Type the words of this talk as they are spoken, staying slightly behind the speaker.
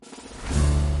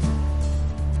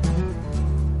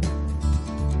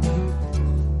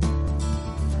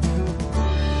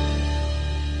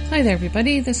Hi there,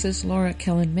 everybody. This is Laura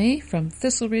Kellen-May from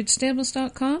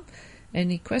ThistleRidgeStables.com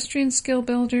and Equestrian Skill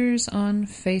Builders on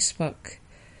Facebook.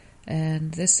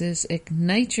 And this is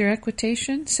Ignite Your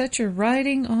Equitation, Set Your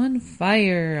Riding on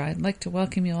Fire. I'd like to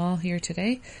welcome you all here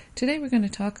today. Today we're going to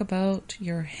talk about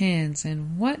your hands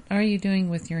and what are you doing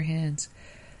with your hands.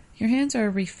 Your hands are a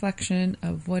reflection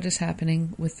of what is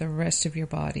happening with the rest of your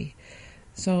body.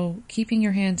 So keeping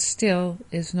your hands still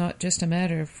is not just a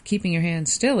matter of keeping your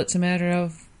hands still, it's a matter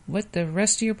of what the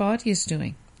rest of your body is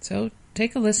doing. So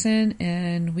take a listen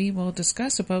and we will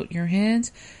discuss about your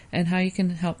hands and how you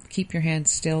can help keep your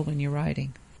hands still when you're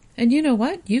riding. And you know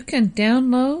what? You can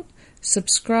download,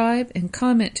 subscribe, and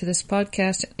comment to this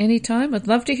podcast at any time. I'd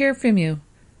love to hear from you.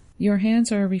 Your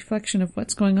hands are a reflection of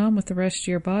what's going on with the rest of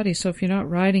your body. So if you're not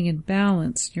riding in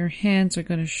balance, your hands are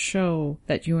going to show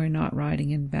that you are not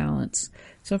riding in balance.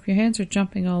 So if your hands are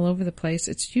jumping all over the place,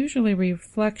 it's usually a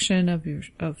reflection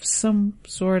of some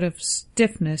sort of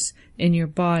stiffness in your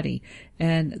body,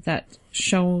 and that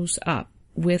shows up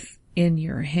within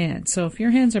your hands. So if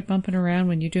your hands are bumping around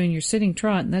when you're doing your sitting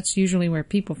trot, and that's usually where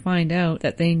people find out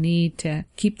that they need to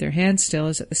keep their hands still,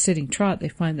 is at the sitting trot. They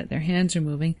find that their hands are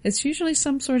moving. It's usually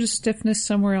some sort of stiffness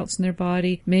somewhere else in their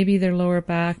body, maybe their lower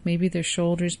back, maybe their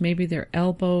shoulders, maybe their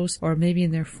elbows, or maybe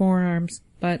in their forearms.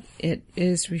 But it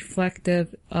is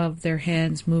reflective of their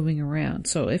hands moving around.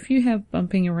 So if you have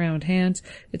bumping around hands,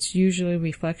 it's usually a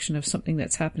reflection of something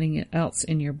that's happening else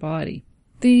in your body.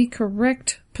 The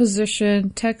correct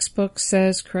position, textbook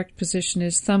says correct position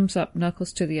is thumbs up,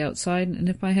 knuckles to the outside. And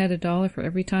if I had $1 for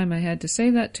every time I had to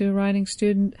say that to a riding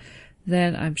student,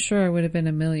 then I'm sure I would have been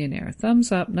a millionaire.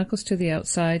 Thumbs up, knuckles to the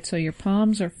outside, so your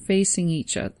palms are facing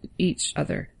each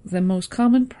other. The most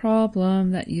common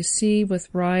problem that you see with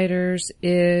riders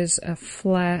is a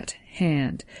flat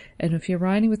hand. And if you're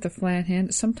riding with a flat hand,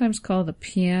 it's sometimes called a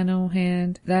piano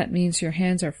hand. That means your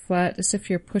hands are flat, as if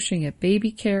you're pushing a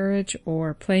baby carriage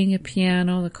or playing a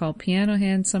piano. They're called piano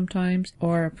hands sometimes,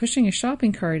 or pushing a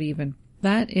shopping cart even.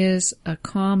 That is a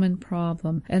common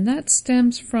problem, and that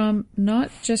stems from not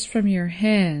just from your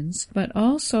hands, but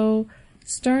also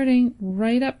starting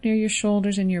right up near your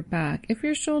shoulders and your back. If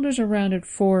your shoulders are rounded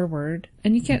forward,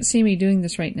 and you can't see me doing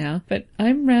this right now, but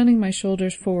I'm rounding my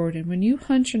shoulders forward, and when you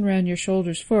hunch and round your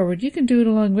shoulders forward, you can do it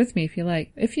along with me if you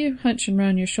like. If you hunch and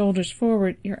round your shoulders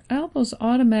forward, your elbows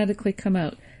automatically come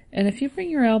out. And if you bring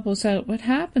your elbows out, what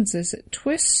happens is it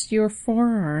twists your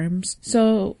forearms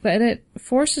so that it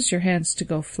forces your hands to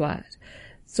go flat.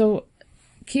 So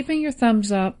keeping your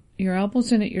thumbs up, your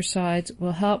elbows in at your sides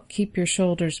will help keep your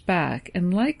shoulders back.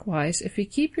 And likewise, if you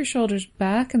keep your shoulders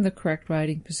back in the correct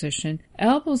riding position,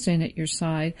 elbows in at your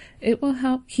side, it will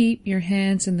help keep your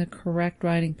hands in the correct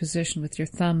riding position with your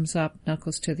thumbs up,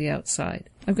 knuckles to the outside.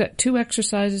 I've got 2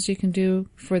 exercises you can do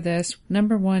for this.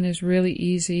 Number 1 is really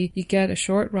easy. You get a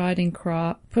short riding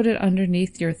crop, put it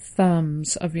underneath your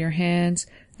thumbs of your hands.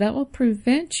 That will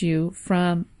prevent you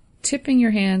from tipping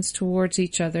your hands towards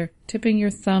each other, tipping your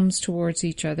thumbs towards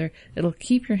each other. It'll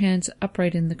keep your hands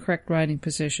upright in the correct riding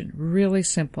position. Really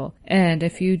simple. And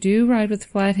if you do ride with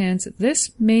flat hands,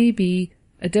 this may be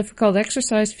a difficult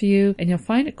exercise for you, and you'll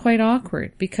find it quite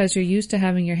awkward because you're used to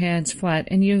having your hands flat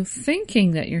and you're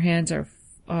thinking that your hands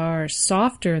are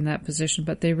softer in that position,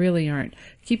 but they really aren't.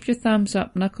 Keep your thumbs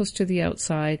up, knuckles to the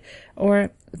outside, or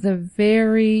the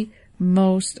very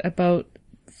most about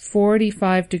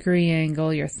 45-degree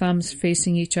angle, your thumbs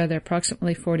facing each other,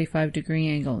 approximately 45-degree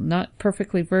angle. Not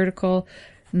perfectly vertical,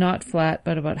 not flat,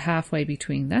 but about halfway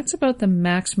between. That's about the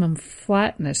maximum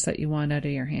flatness that you want out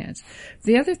of your hands.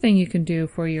 The other thing you can do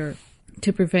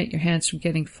to prevent your hands from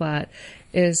getting flat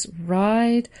is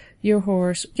ride your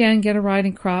horse. Again, get a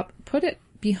riding crop, put it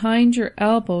behind your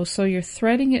elbows, so you're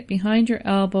threading it behind your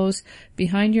elbows,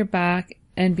 behind your back,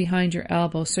 and behind your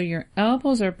elbows. So your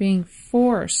elbows are being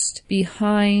forced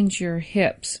behind your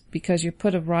hips because you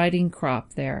put a riding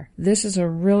crop there. This is a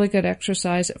really good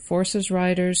exercise. It forces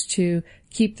riders to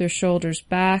keep their shoulders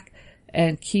back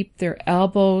and keep their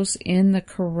elbows in the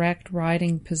correct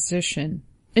riding position.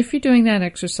 If you're doing that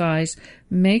exercise,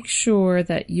 make sure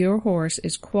that your horse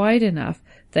is quiet enough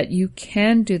that you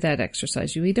can do that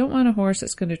exercise. You don't want a horse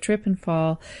that's going to trip and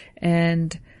fall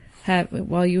and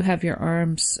while you have your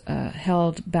arms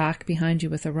held back behind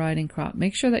you with a riding crop.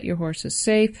 Make sure that your horse is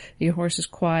safe, your horse is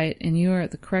quiet, and you are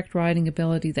at the correct riding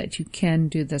ability that you can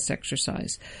do this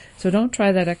exercise. So don't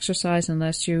try that exercise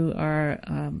unless you are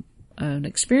an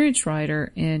experienced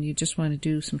rider and you just want to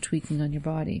do some tweaking on your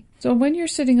body. So when you're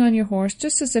sitting on your horse,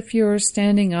 just as if you're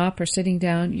standing up or sitting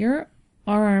down, your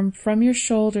arm from your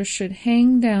shoulder should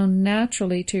hang down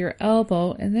naturally to your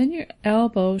elbow, and then your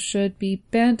elbow should be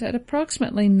bent at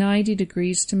approximately 90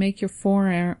 degrees to make your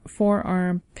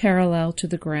forearm parallel to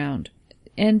the ground.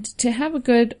 And to have a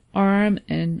good arm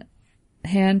and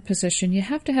hand position, you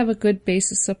have to have a good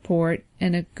base of support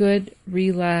and a good,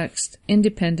 relaxed,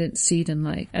 independent seat and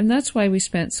leg. And that's why we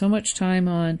spent so much time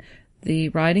on the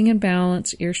riding and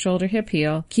balance, ear, shoulder, hip,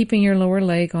 heel, keeping your lower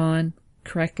leg on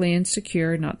correctly and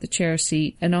secure, not the chair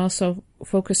seat, and also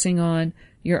focusing on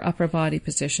your upper body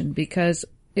position, because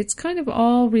it's kind of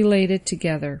all related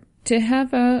together. To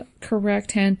have a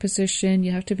correct hand position,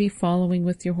 you have to be following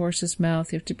with your horse's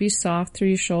mouth. You have to be soft through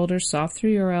your shoulders, soft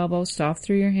through your elbows, soft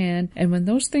through your hand. And when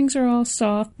those things are all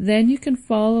soft, then you can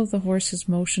follow the horse's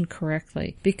motion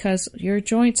correctly, because your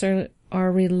joints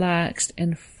are relaxed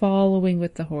and following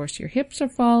with the horse. Your hips are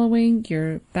following,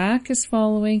 your back is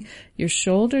following, your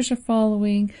shoulders are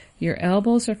following, your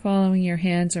elbows are following, your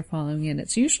hands are following. And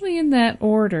it's usually in that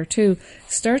order too.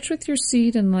 Starts with your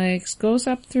seat and legs, goes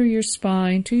up through your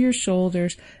spine to your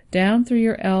shoulders, down through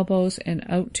your elbows and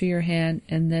out to your hand,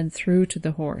 and then through to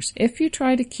the horse. If you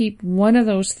try to keep one of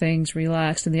those things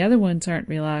relaxed and the other ones aren't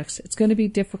relaxed, it's going to be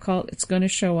difficult. It's going to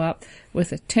show up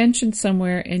with a tension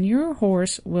somewhere, and your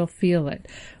horse will feel it.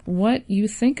 What you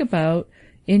think about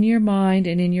in your mind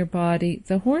and in your body,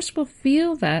 the horse will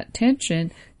feel that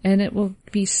tension, and it will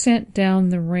be sent down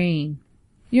the rein.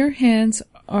 Your hands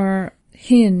are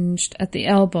hinged at the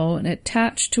elbow and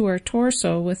attached to our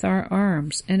torso with our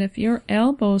arms. And if your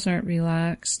elbows aren't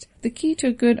relaxed, the key to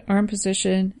a good arm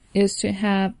position is to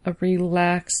have a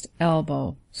relaxed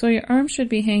elbow. So your arm should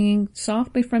be hanging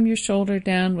softly from your shoulder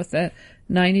down with a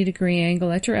 90-degree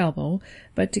angle at your elbow.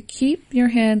 But to keep your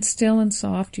hand still and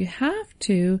soft, you have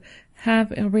to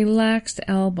have a relaxed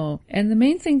elbow. And the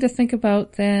main thing to think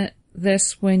about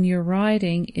this when you're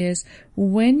riding is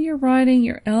when you're riding,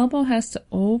 your elbow has to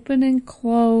open and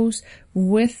close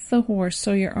with the horse.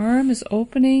 So your arm is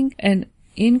opening and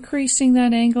increasing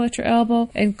that angle at your elbow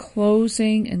and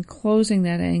closing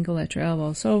that angle at your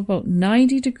elbow. So about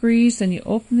 90 degrees, then you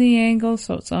open the angle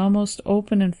so it's almost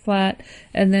open and flat,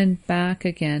 and then back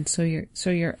again. So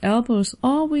your elbow is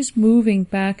always moving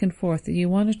back and forth. If you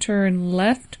want to turn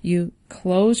left, you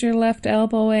close your left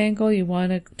elbow angle. You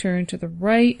want to turn to the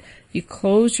right, you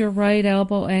close your right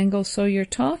elbow angle. So you're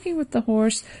talking with the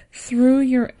horse through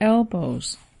your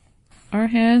elbows. Our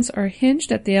hands are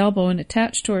hinged at the elbow and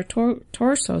attached to our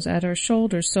torsos at our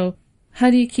shoulders. So how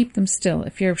do you keep them still?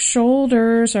 If your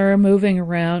shoulders are moving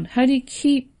around, how do you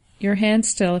keep your hands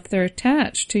still if they're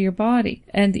attached to your body?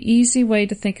 And the easy way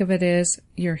to think of it is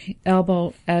your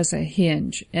elbow as a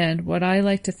hinge. And what I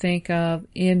like to think of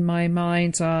in my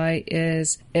mind's eye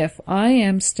is if I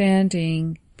am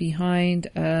standing behind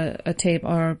a table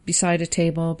or beside a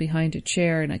table, behind a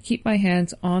chair, and I keep my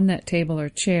hands on that table or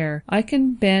chair, I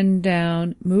can bend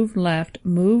down, move left,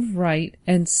 move right,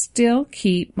 and still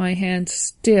keep my hands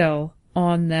still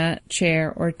on that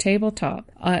chair or tabletop.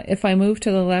 If I move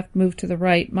to the left, move to the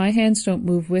right, my hands don't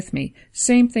move with me.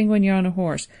 Same thing when you're on a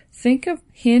horse. Think of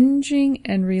hinging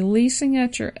and releasing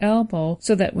at your elbow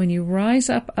so that when you rise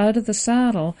up out of the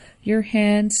saddle, your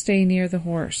hands stay near the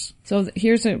horse. So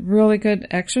here's a really good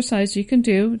exercise you can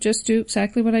do. Just do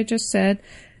exactly what I just said.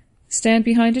 Stand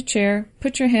behind a chair,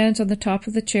 put your hands on the top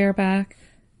of the chair back,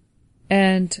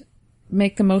 and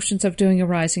make the motions of doing a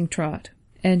rising trot.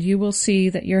 And you will see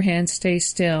that your hands stay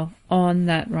still on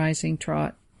that rising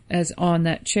trot, as on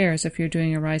that chair, as if you're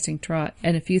doing a rising trot.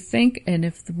 And if you think,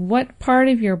 what part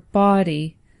of your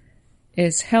body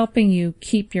is helping you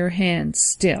keep your hands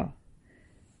still?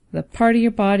 The part of your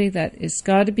body that is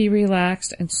got to be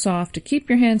relaxed and soft to keep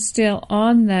your hands still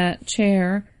on that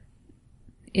chair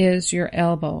is your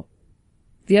elbow.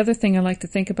 The other thing I like to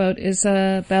think about is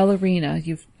a ballerina.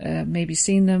 You've maybe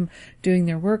seen them doing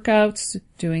their workouts,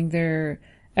 doing their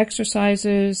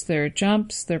exercises, their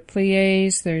jumps, their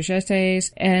pliés, their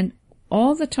jetés, and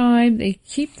all the time they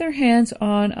keep their hands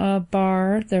on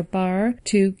their bar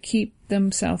to keep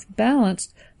themselves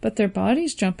balanced, but their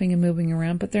body's jumping and moving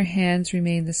around, but their hands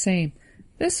remain the same.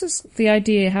 This is the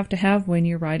idea you have to have when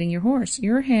you're riding your horse.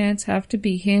 Your hands have to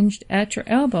be hinged at your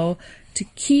elbow to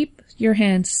keep your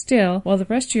hands still while the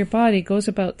rest of your body goes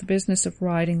about the business of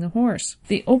riding the horse.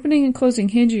 The opening and closing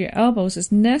hinge of your elbows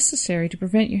is necessary to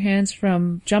prevent your hands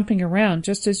from jumping around,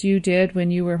 just as you did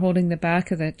when you were holding the back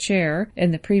of that chair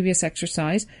in the previous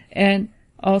exercise, and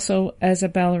also as a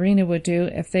ballerina would do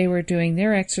if they were doing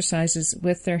their exercises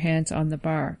with their hands on the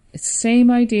bar. It's the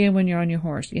same idea when you're on your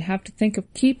horse. You have to think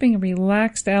of keeping a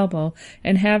relaxed elbow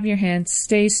and have your hands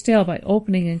stay still by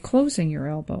opening and closing your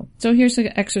elbow. So here's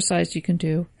an exercise you can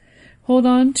do. Hold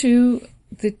on to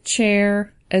the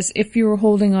chair as if you were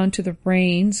holding on to the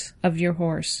reins of your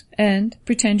horse and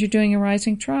pretend you're doing a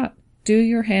rising trot. Do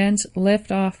your hands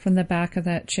lift off from the back of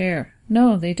that chair?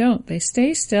 No, they don't. They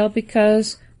stay still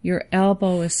because your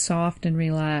elbow is soft and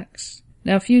relaxed.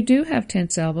 Now, if you do have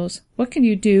tense elbows, what can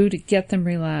you do to get them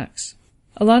relaxed?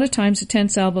 A lot of times a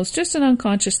tense elbow is just an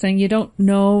unconscious thing. You don't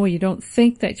know or you don't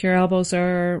think that your elbows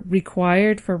are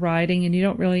required for riding, and you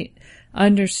don't really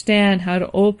understand how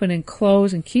to open and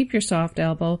close and keep your soft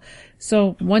elbow.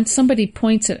 So once somebody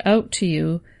points it out to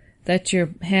you that your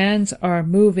hands are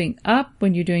moving up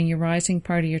when you're doing your rising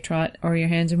part of your trot, or your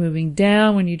hands are moving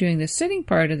down when you're doing the sitting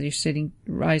part of your sitting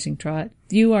rising trot,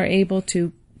 you are able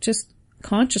to just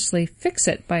consciously fix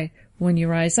it by when you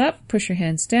rise up, push your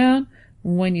hands down.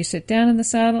 When you sit down in the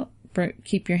saddle,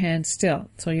 keep your hands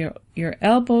still. So your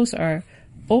elbows are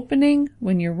opening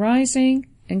when you're rising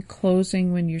and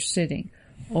closing when you're sitting.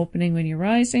 Opening when you're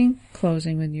rising,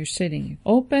 closing when you're sitting.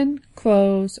 Open,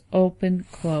 close, open,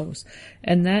 close.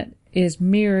 And that is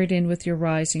mirrored in with your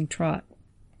rising trot.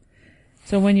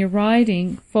 So when you're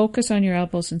riding, focus on your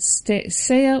elbows and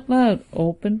say out loud,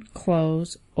 open,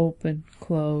 close, open,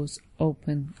 close,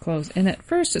 open, close. And at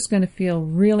first it's going to feel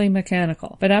really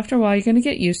mechanical, but after a while you're going to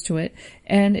get used to it,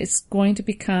 and it's going to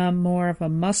become more of a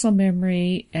muscle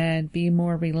memory and be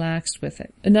more relaxed with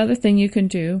it. Another thing you can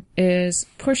do is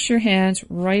push your hands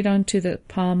right onto the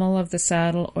pommel of the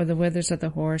saddle or the withers of the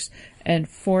horse and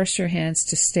force your hands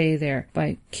to stay there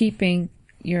by keeping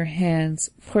your hands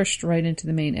pushed right into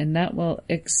the mane, and that will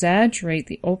exaggerate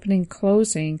the opening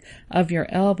closing of your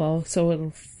elbow, so it'll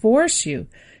force you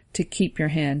to keep your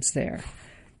hands there.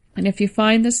 And if you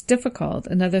find this difficult,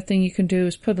 another thing you can do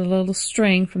is put a little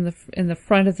string in the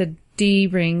front of the D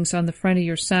rings on the front of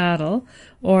your saddle,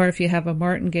 or if you have a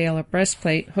martingale or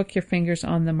breastplate, hook your fingers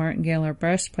on the martingale or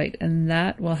breastplate, and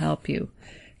that will help you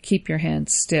keep your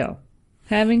hands still.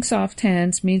 Having soft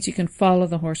hands means you can follow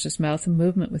the horse's mouth and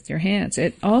movement with your hands.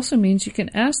 It also means you can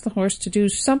ask the horse to do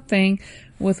something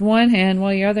with one hand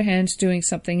while your other hand's doing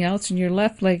something else, and your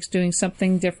left leg's doing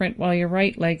something different while your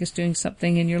right leg is doing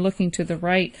something, and you're looking to the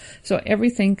right. So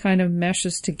everything kind of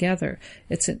meshes together.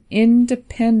 It's an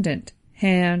independent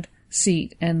hand,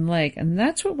 seat, and leg, and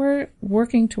that's what we're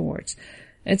working towards.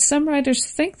 And some riders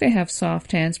think they have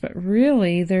soft hands, but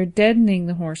really they're deadening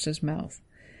the horse's mouth.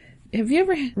 Have you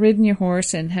ever ridden your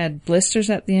horse and had blisters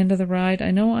at the end of the ride?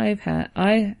 I know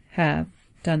I have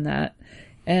done that,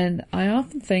 and I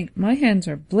often think my hands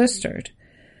are blistered.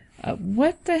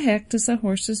 What the heck does the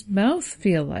horse's mouth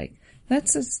feel like?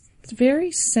 That's a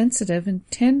very sensitive and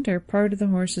tender part of the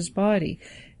horse's body.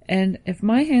 And if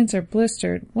my hands are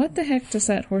blistered, what the heck does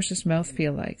that horse's mouth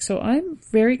feel like? So I'm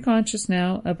very conscious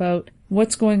now about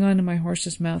what's going on in my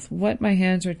horse's mouth, what my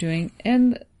hands are doing,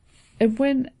 and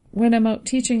when I'm out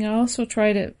teaching, I also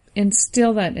try to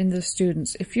instill that into the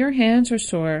students. If your hands are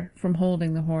sore from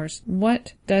holding the horse,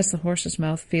 what does the horse's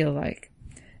mouth feel like?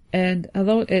 And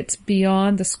although it's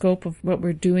beyond the scope of what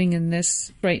we're doing in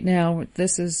this right now,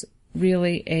 this is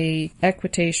really a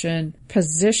equitation,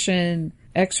 position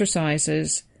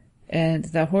exercises, and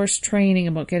the horse training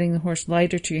about getting the horse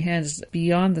lighter to your hands is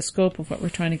beyond the scope of what we're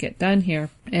trying to get done here.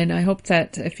 And I hope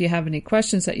that if you have any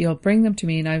questions that you'll bring them to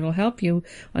me, and I will help you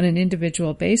on an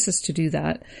individual basis to do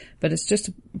that. But it's just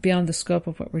beyond the scope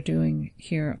of what we're doing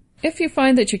here. If you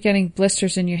find that you're getting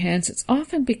blisters in your hands, it's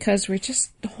often because we're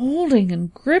just holding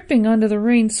and gripping onto the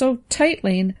rein so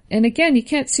tightly. And again, you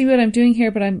can't see what I'm doing here,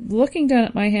 but I'm looking down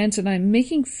at my hands and I'm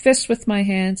making fists with my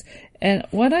hands. And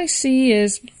what I see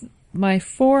is my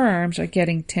forearms are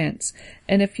getting tense.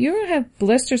 And if you have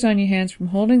blisters on your hands from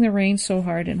holding the rein so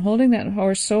hard and holding that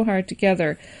horse so hard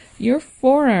together, your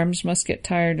forearms must get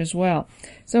tired as well.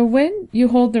 So when you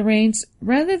hold the reins,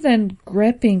 rather than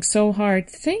gripping so hard,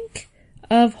 think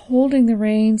of holding the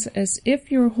reins as if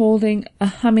you're holding a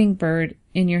hummingbird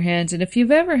in your hands. And if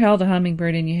you've ever held a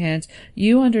hummingbird in your hands,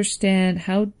 you understand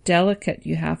how delicate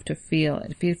you have to feel.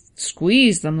 If you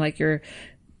squeeze them like you're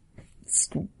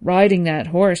riding that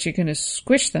horse, you're going to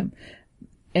squish them.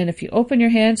 And if you open your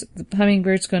hands, the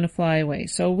hummingbird's going to fly away.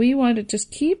 So we want to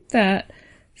just keep that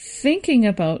thinking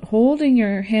about holding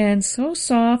your hands so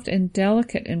soft and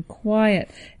delicate and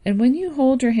quiet. And when you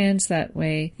hold your hands that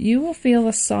way, you will feel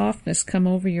a softness come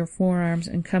over your forearms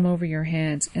and come over your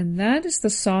hands. And that is the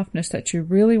softness that you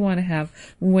really want to have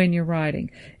when you're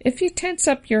riding. If you tense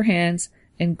up your hands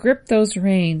and grip those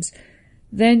reins,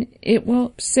 then it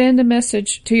will send a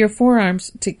message to your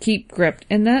forearms to keep gripped.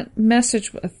 And that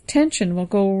message of tension will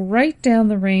go right down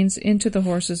the reins into the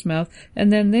horse's mouth, and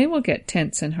then they will get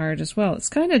tense and hard as well. It's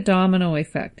kind of domino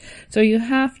effect. So you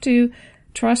have to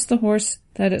trust the horse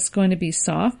that it's going to be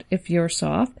soft if you're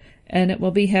soft, and it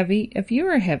will be heavy if you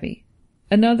are heavy.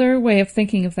 Another way of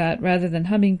thinking of that, rather than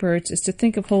hummingbirds, is to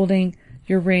think of holding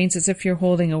your reins as if you're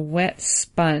holding a wet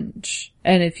sponge.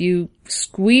 And if you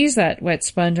squeeze that wet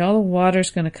sponge, all the water's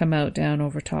going to come out down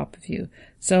over top of you.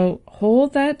 So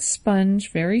hold that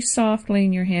sponge very softly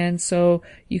in your hand so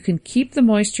you can keep the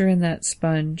moisture in that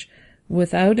sponge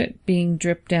without it being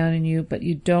dripped down in you, but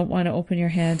you don't want to open your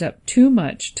hand up too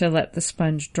much to let the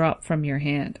sponge drop from your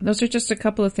hand. Those are just a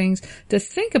couple of things to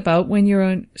think about when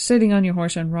you're sitting on your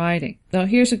horse and riding. Now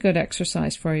here's a good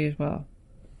exercise for you as well.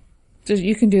 So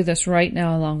you can do this right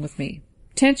now along with me.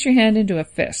 Tense your hand into a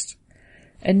fist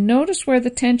and notice where the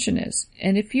tension is.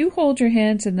 And if you hold your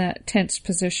hands in that tense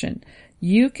position,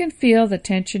 you can feel the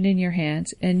tension in your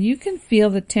hands and you can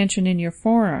feel the tension in your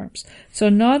forearms. So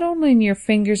not only in your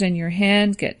fingers and your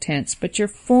hand get tense, but your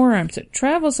forearms. It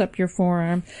travels up your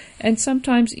forearm and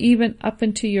sometimes even up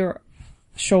into your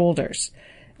shoulders.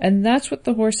 And that's what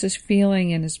the horse is feeling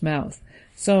in his mouth.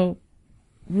 So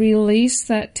release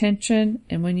that tension,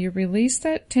 and when you release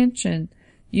that tension,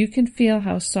 you can feel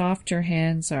how soft your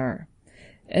hands are.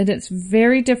 And it's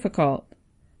very difficult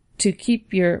to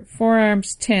keep your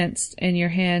forearms tensed and your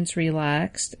hands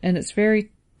relaxed, and it's very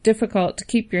difficult to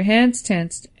keep your hands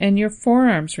tensed and your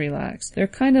forearms relaxed. They're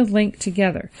kind of linked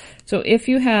together. So if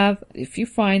you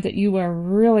find that you are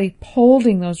really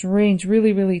holding those reins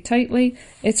really, really tightly,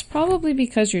 it's probably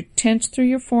because you're tense through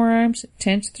your forearms,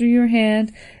 tense through your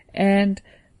hand, and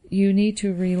you need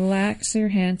to relax your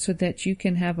hand so that you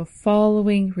can have a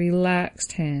following,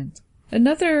 relaxed hand.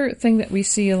 Another thing that we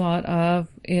see a lot of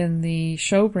in the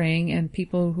show ring and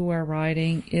people who are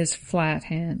riding is flat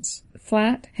hands.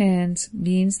 Flat hands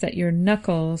means that your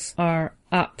knuckles are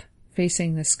up,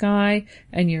 facing the sky,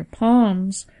 and your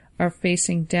palms are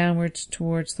facing downwards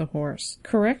towards the horse.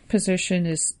 Correct position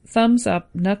is thumbs up,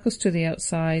 knuckles to the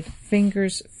outside,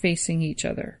 fingers facing each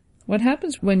other. What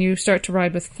happens when you start to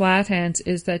ride with flat hands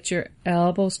is that your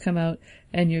elbows come out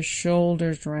and your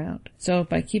shoulders round. So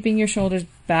by keeping your shoulders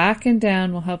back and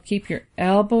down will help keep your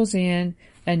elbows in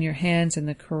and your hands in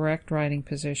the correct riding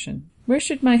position. Where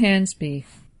should my hands be?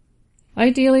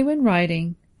 Ideally, when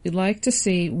riding, you'd like to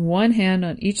see one hand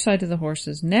on each side of the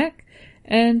horse's neck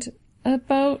and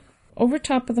about over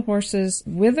top of the horse's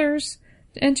withers,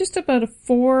 and just about a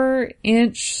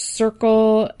 4-inch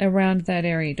circle around that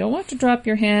area. You don't want to drop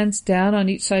your hands down on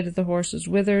each side of the horse's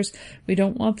withers. We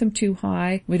don't want them too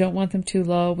high. We don't want them too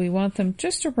low. We want them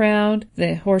just around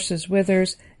the horse's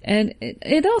withers. And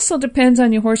it also depends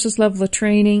on your horse's level of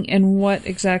training and what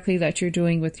exactly that you're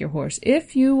doing with your horse.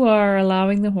 If you are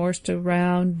allowing the horse to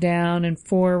round down and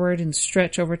forward and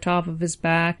stretch over top of his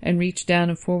back and reach down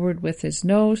and forward with his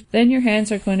nose, then your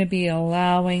hands are going to be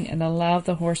allow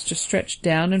the horse to stretch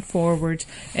down and forwards,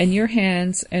 and your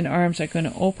hands and arms are going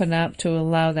to open up to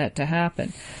allow that to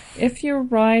happen. If you're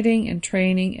riding and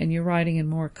training and you're riding in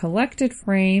more collected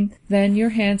frame, then your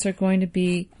hands are going to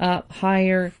be up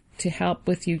higher to help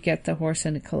with you get the horse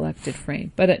in a collected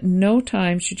frame. But at no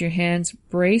time should your hands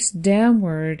brace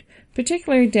downward,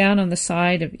 particularly down on the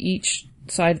side of each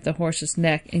side of the horse's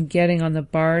neck and getting on the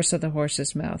bars of the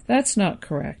horse's mouth. That's not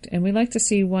correct. And we like to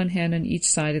see one hand on each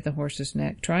side of the horse's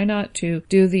neck. Try not to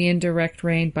do the indirect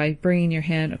rein by bringing your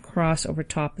hand across over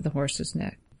top of the horse's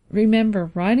neck.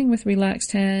 Remember, riding with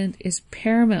relaxed hand is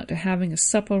paramount to having a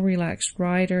supple, relaxed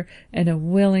rider and a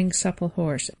willing, supple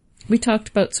horse. We talked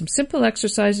about some simple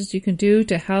exercises you can do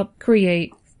to help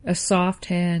create a soft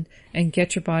hand and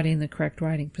get your body in the correct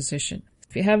riding position.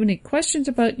 If you have any questions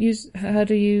about how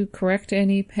do you correct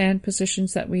any hand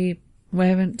positions that we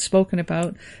haven't spoken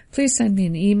about, please send me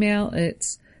an email.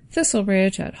 It's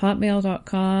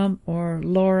thistleridge@hotmail.com or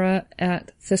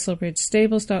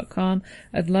laura@thistleridgestables.com.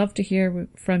 I'd love to hear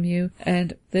from you.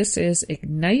 And this is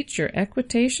Ignite Your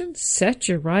Equitation, Set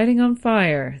Your Riding on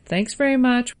Fire. Thanks very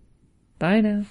much. Bye now.